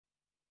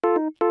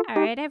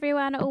Alright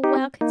everyone,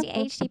 welcome to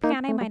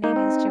HDpiano. My name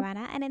is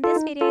Joanna, and in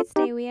this video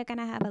today we are going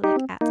to have a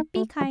look at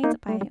Be Kind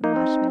by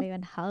Marshmello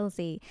and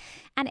Halsey.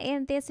 And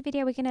in this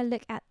video we're going to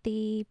look at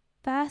the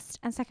first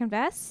and second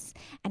verse,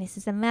 and this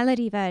is a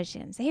melody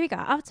version. So here we go,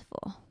 up to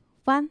 4.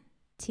 1,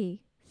 2,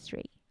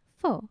 3,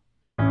 4.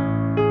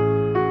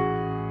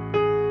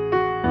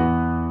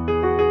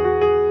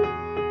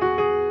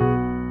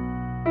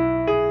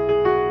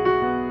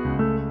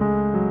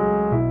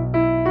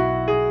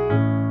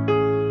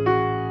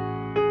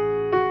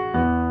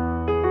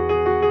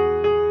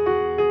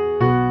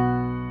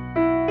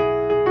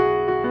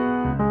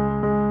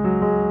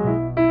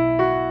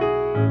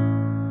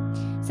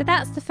 So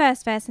that's the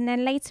first verse, and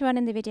then later on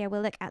in the video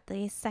we'll look at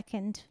the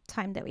second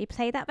time that we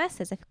play that verse.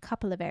 There's a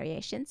couple of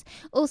variations.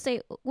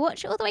 Also,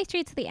 watch all the way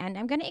through to the end.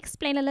 I'm going to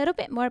explain a little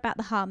bit more about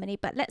the harmony,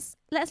 but let's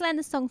learn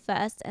the song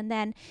first, and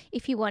then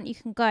if you want you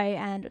can go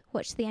and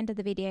watch the end of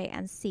the video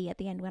and see at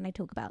the end when I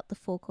talk about the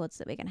 4 chords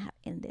that we're going to have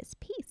in this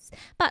piece.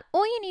 But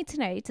all you need to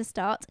know to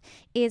start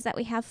is that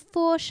we have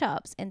 4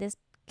 sharps in this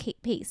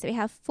piece. So we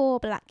have 4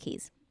 black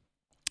keys.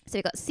 So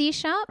we've got C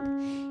sharp,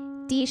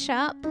 D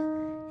sharp,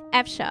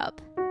 F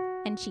sharp,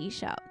 and G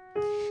sharp.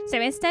 So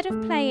instead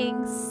of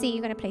playing C,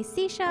 you're going to play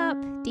C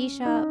sharp, D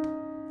sharp,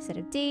 instead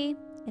of D,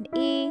 an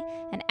E,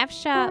 an F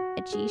sharp,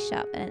 a G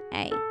sharp, and an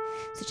A.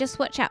 So just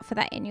watch out for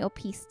that in your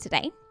piece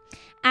today.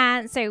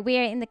 And so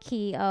we're in the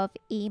key of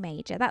E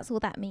major. That's all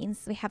that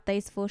means. We have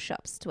those 4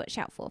 sharps to watch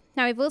out for.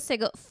 Now we've also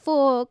got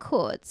 4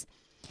 chords.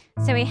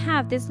 So we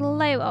have this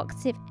low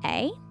octave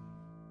A,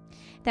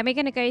 then we're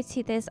going to go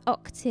to this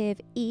octave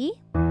E,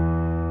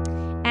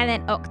 and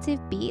then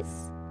octave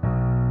B's,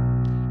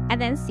 and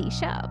then C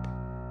sharp.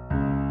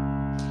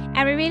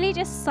 And we really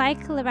just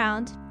cycle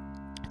around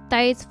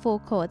those 4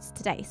 chords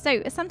today.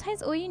 So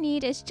sometimes all you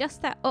need is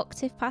just that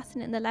octave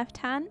pattern in the left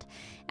hand,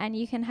 and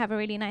you can have a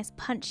really nice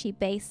punchy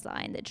bass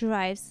line that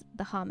drives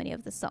the harmony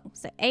of the song.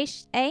 So A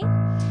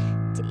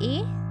to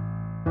E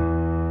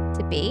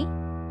to B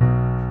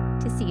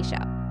to C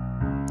sharp.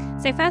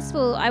 So first of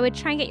all, I would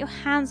try and get your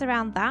hands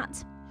around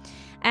that.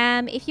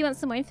 If you want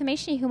some more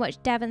information, you can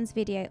watch Devon's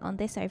video on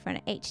this over on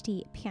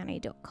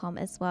HDpiano.com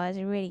as well. It's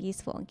really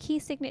useful on key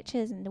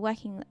signatures and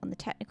working on the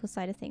technical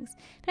side of things.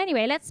 But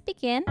anyway, let's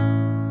begin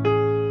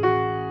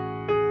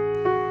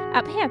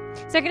up here.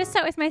 So I'm going to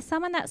start with my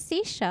thumb on that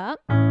C sharp,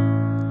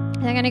 and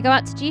I'm going to go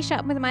up to G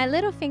sharp with my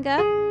little finger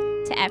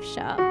to F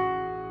sharp.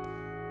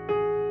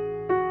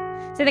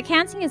 So the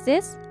counting is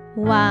this: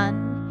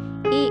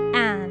 1, E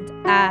and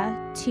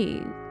A,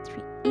 2,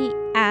 3, E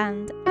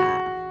and A.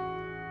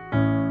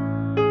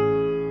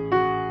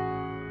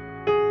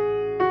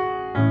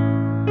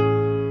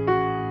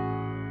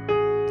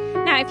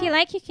 If you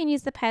like, you can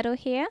use the pedal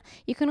here.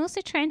 You can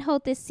also try and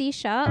hold this C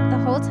sharp the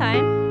whole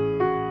time.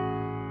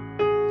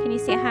 Can you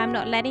see how I'm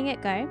not letting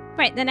it go?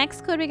 Right, the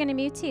next chord we're going to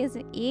move to is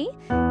an E.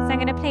 So I'm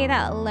going to play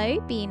that low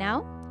B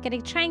now. I'm going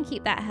to try and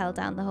keep that held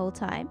down the whole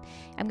time.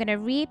 I'm going to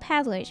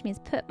re-pedal, which means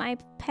put my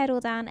pedal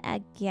down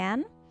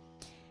again.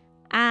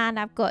 And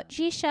I've got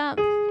G sharp,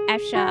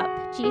 F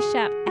sharp, G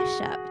sharp, F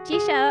sharp, G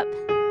sharp.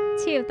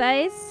 2 of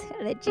those.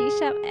 And then G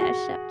sharp, F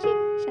sharp, G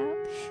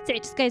sharp. So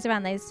it just goes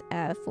around those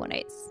 4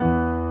 notes.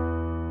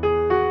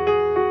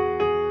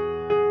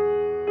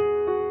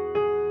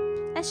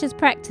 Let's just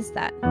practice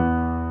that.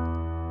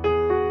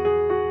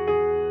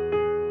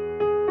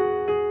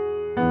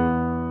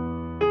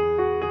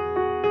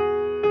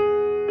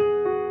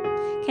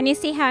 Can you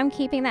see how I'm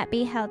keeping that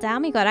B held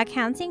down? We got our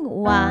counting: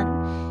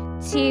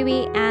 1, 2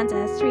 E and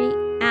a 3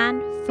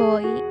 and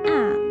 4 E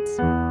and.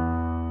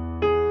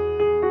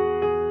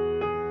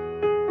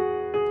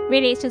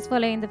 Really, it's just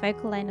following the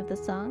vocal line of the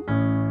song.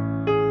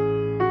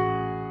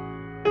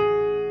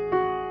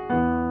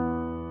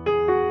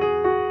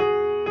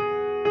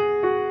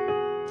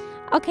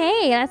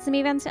 Okay, let's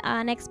move on to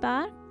our next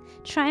bar.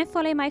 Try and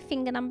follow my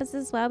finger numbers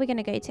as well. We're going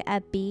to go to a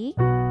B.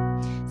 So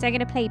I'm going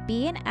to play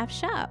B and F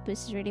sharp, which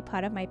is really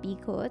part of my B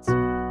chords.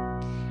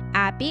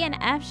 B and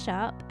F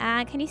sharp.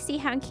 And can you see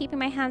how I'm keeping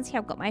my hands here?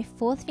 I've got my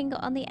 4th finger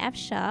on the F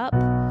sharp.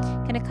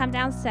 Going to come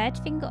down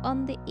 3rd finger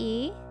on the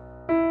E.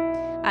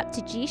 Up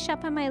to G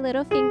sharp on my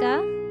little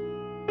finger.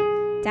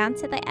 Down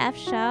to the F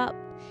sharp.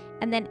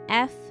 And then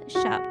F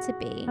sharp to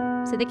B.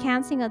 So the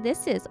counting of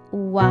this is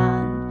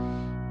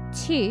 1,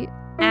 2,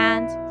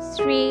 and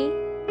 3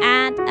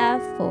 and a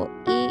 4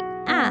 E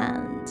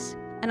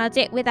and I'll do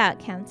it without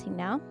counting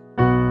now.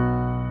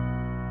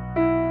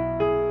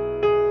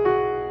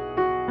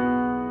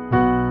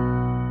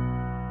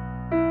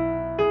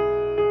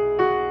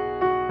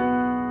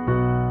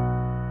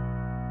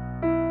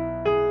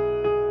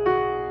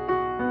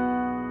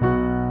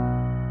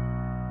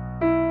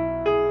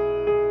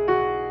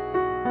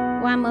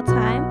 One more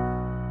time.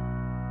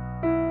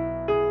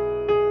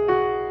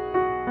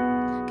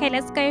 Okay,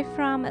 let's go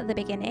from the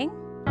beginning.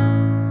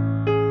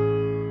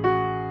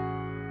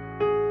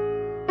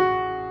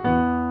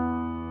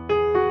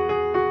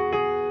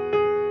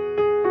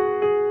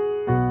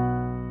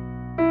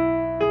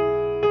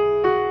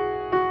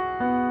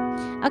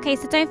 Okay,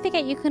 Okay, so don't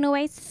forget you can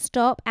always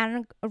stop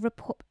and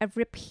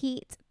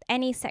repeat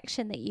any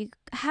section that you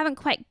haven't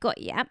quite got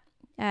yet.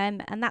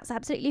 And that's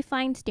absolutely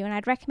fine to do, and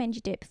I'd recommend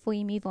you do it before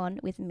you move on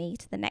with me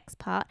to the next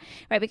part.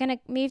 Right, we're going to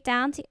move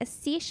down to a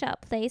C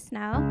sharp place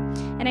now,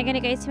 and I'm going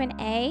to go to an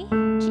A,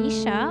 G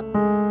sharp,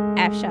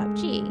 F sharp,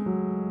 G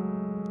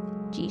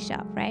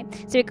sharp, right?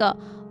 So we've got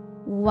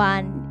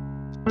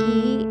 1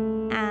 E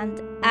and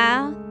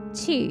A,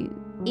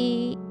 2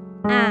 E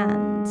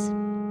and.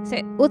 So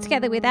all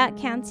together without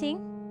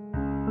counting.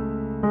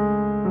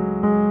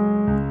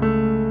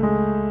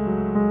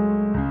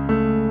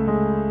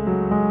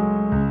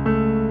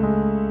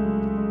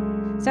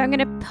 So I'm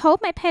going to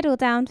hold my pedal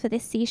down for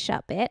this C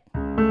sharp bit,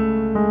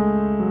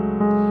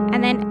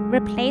 and then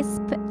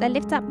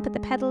lift up and put the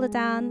pedal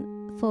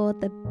down for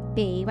the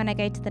B when I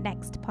go to the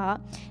next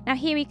part. Now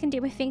here we can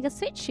do a finger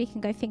switch. We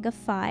can go finger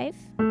 5,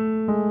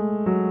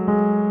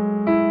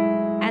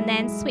 and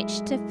then switch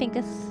to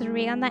finger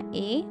 3 on that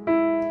E,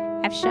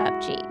 F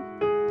sharp, G.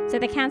 So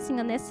the counting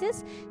on this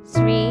is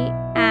 3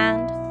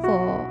 and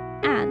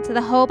 4 and. So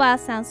the whole bar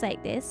sounds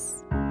like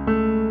this.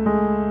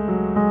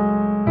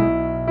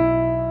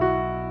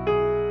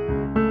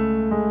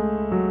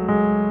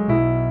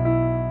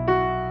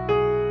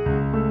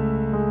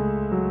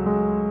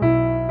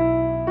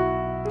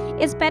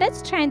 It's better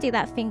to try and do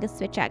that finger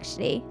switch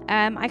actually.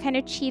 I kind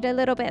of cheat a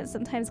little bit and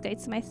sometimes go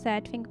to my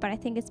third finger, but I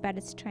think it's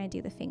better to try and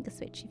do the finger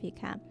switch if you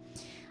can.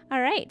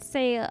 Alright,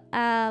 so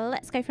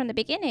let's go from the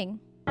beginning.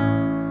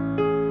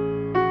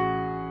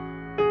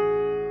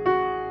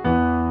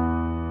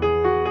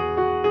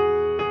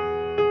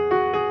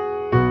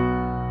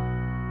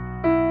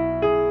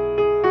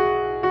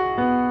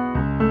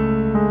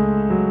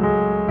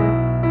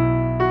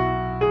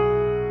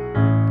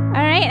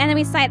 And then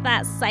we cite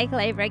that cycle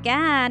over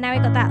again. Now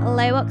we've got that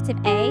low octave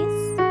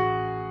A's.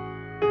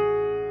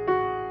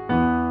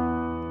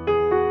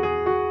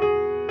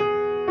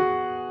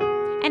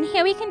 And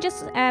here we can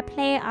just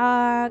play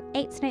our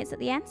 8th notes at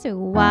the end. So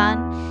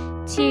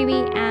 1, 2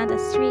 E and a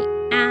 3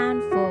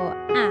 and 4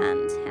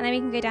 and. And then we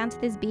can go down to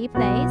this B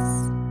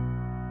place.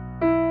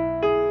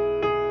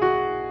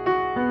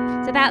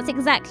 So that's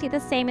exactly the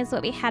same as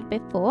what we had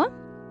before.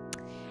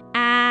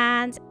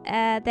 And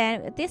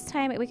then this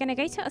time we're going to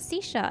go to a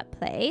C sharp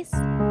place,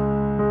 and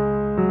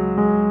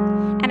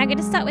I'm going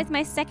to start with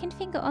my second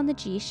finger on the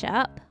G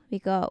sharp. We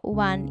got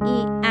 1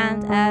 E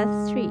and a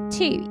 3,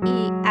 2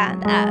 E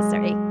and a,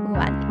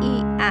 1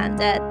 E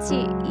and a 2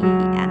 E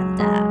and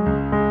a.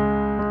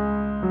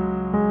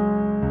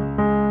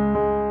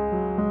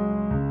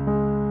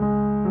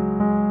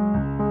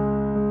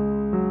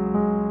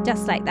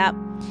 Just like that.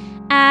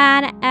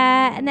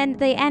 And then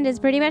the end is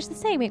pretty much the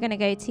same. We're going to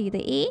go to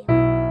the E.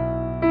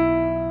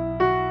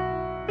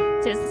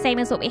 So it's the same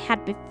as what we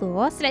had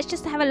before. So let's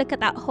just have a look at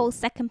that whole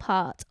second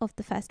part of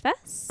the first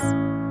verse.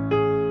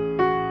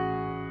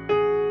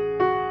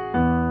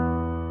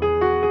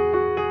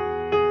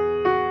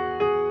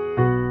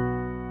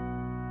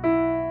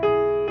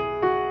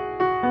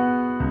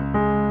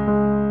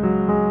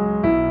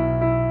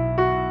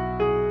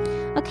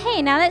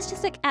 Okay, now let's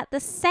just look at the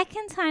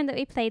second time that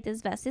we played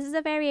this verse. This is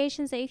a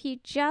variation, so if you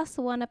just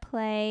want to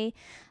play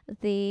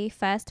the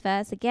first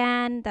verse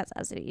again, that's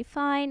absolutely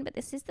fine. But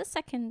this is the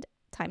second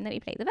time that we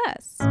play the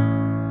verse.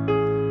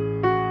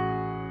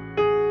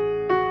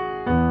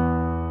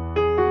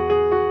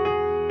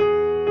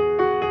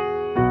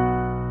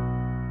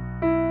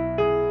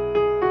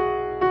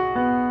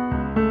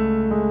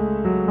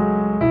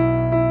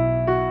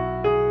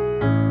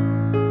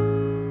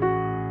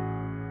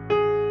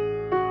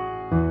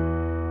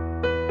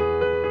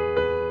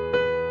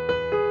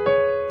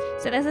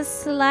 So there's a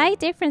slight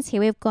difference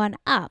here. We've gone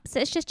up. So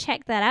let's just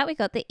check that out. We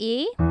got the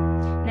E,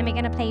 and then we're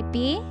going to play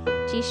B,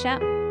 G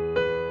sharp,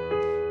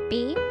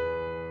 B,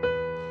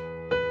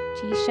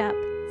 G sharp,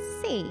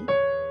 C.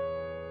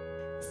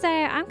 So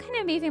I'm kind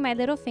of moving my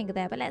little finger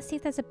there, but let's see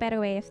if there's a better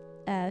way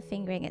of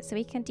fingering it. So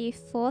we can do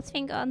 4th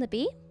finger on the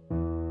B.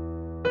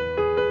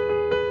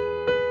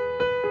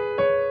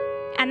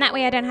 And that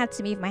way I don't have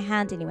to move my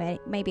hand anyway.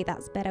 Maybe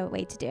that's a better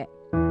way to do it.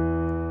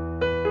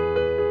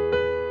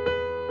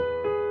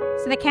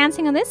 So the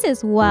counting on this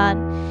is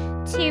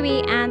 1, 2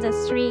 E and a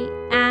 3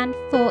 and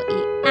 4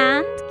 E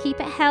and.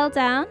 Keep it held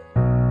down.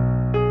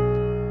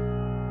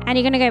 And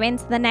you're going to go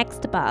into the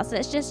next bar. So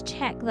let's just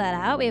check that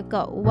out. We've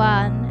got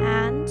 1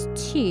 and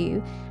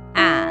 2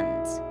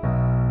 and.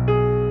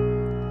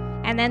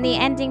 And then the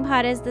ending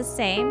part is the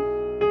same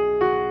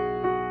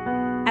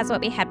as what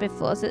we had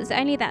before. So it's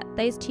only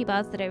those 2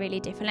 bars that are really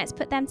different. Let's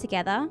put them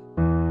together.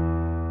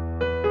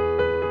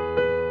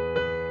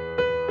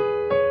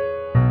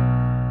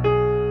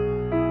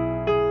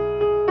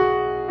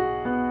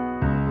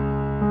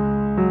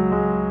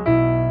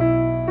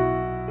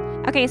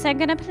 Okay, so I'm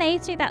going to play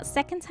through that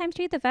second time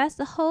through the verse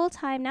the whole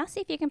time. Now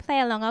see if you can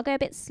play along. I'll go a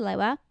bit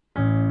slower.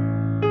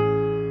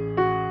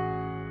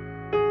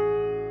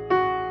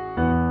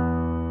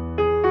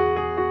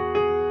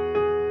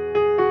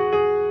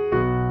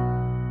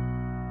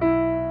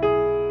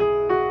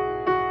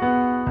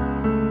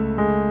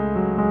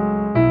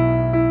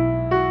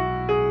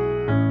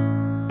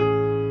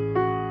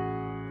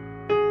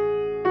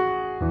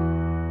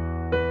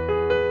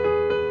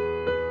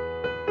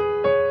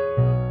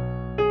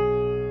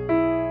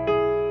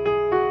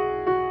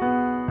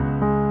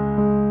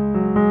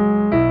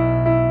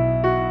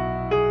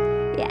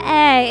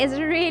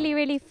 really,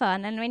 really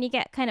fun. And when you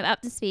get kind of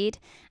up to speed,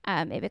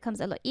 it becomes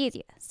a lot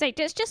easier. So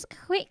just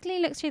quickly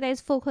look through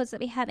those 4 chords that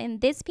we have in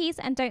this piece.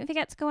 And don't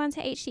forget to go on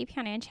to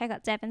HDpiano and check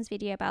out Devon's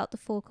video about the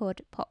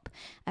 4-chord pop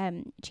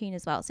tune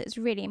as well. So it's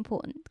really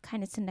important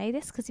kind of to know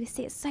this, because we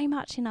see it so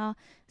much in our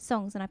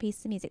songs and our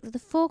pieces of music. So the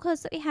 4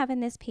 chords that we have in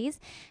this piece,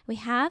 we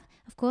have,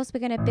 of course, we're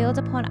going to build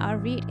upon our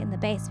root in the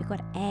bass. We've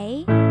got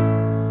A,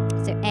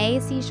 so A,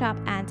 C sharp,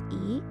 and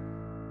E.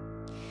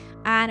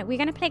 And we're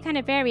going to play kind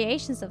of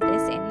variations of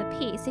this in the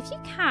piece. If you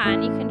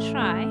can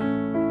try.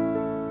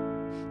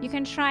 You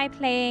can try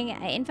playing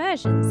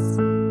inversions.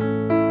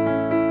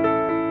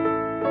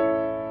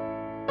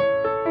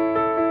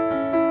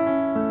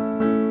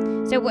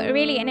 So what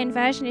really an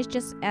inversion is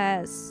just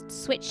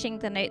switching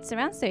the notes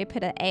around. So we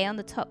put an A on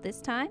the top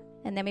this time,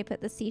 and then we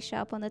put the C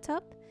sharp on the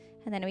top,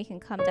 and then we can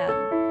come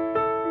down.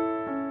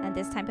 And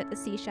this time put the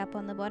C sharp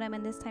on the bottom,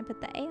 and this time put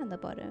the A on the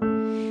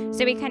bottom.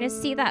 So we kind of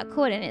see that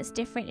chord in its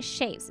different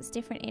shapes, its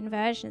different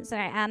inversions. All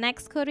right, our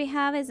next chord we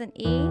have is an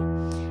E,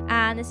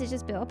 and this is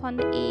just built upon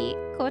the E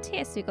chord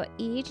here. So we've got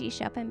E, G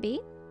sharp, and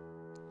B.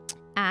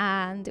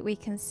 And we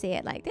can see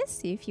it like this.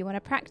 So if you want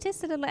to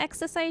practice a little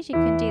exercise, you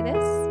can do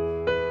this.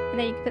 And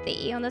then you can put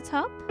the E on the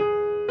top.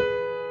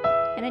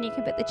 And then you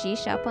can put the G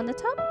sharp on the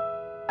top.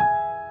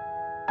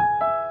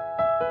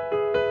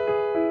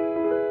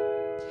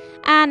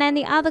 And then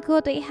the other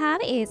chord that we have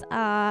is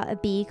a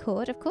B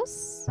chord, of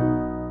course.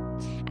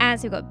 And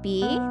so we've got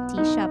B,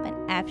 D sharp,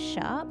 and F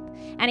sharp.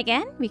 And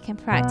again, we can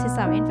practice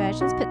our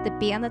inversions. Put the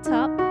B on the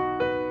top.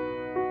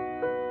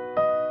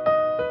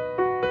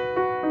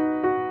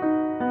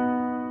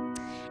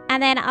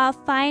 And then our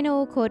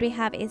final chord we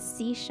have is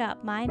C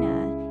sharp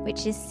minor,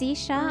 which is C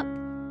sharp,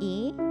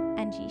 E,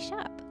 and G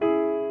sharp.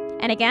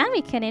 And again,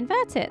 we can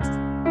invert it.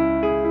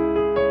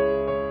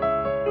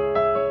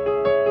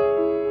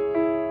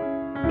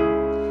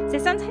 So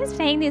sometimes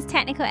playing these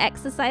technical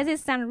exercises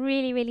sound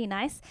really, really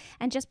nice,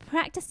 and just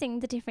practicing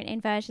the different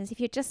inversions. If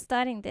you're just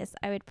starting this,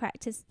 I would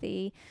practice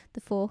the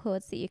 4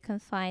 chords that you can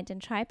find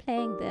and try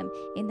playing them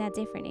in their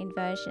different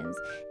inversions.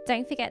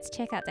 Don't forget to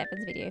check out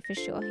Devon's video for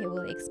sure. He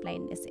will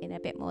explain this in a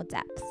bit more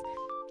depth.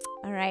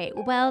 All right,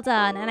 well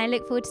done. And I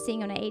look forward to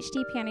seeing you on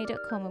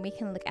hdpiano.com, and we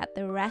can look at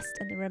the rest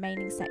and the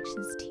remaining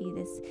sections to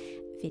this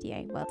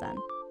video. Well done.